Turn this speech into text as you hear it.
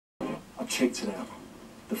I checked it out.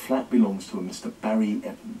 The flat belongs to a Mr. Barry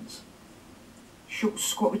Evans. Short,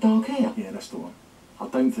 squat with dark hair? Yeah, that's the one. I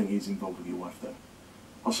don't think he's involved with your wife, though.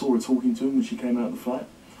 I saw her talking to him when she came out of the flat.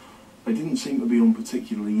 They didn't seem to be on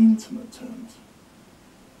particularly intimate terms.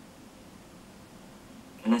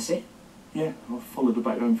 And that's it? Yeah, I followed her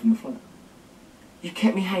back home from the flat. You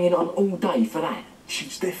kept me hanging on all day for that?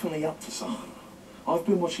 She's definitely up to something. I've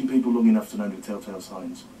been watching people long enough to know the telltale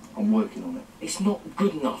signs. I'm working on it. It's not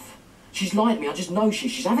good enough. She's lied to me, I just know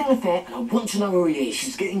she's having an affair and I want to know who he is.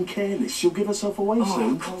 She's getting careless. She'll give herself away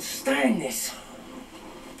soon. I can't stand this.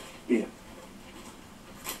 Here.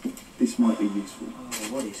 This might be useful.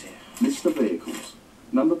 Oh, what is it? List of vehicles.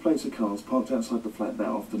 Number plates of cars parked outside the flat that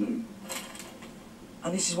afternoon.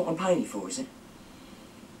 And this is what I'm paying you for, is it?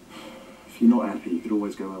 If you're not happy, you could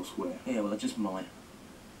always go elsewhere. Yeah, well, I just might.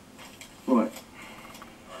 Right.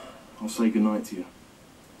 I'll say goodnight to you.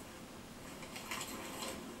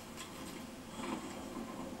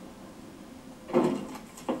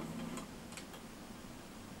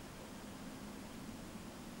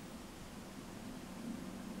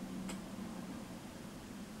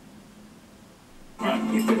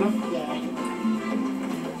 You fit them?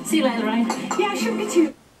 Yeah. See you later, Lorraine. Yeah, I shouldn't be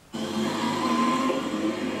too...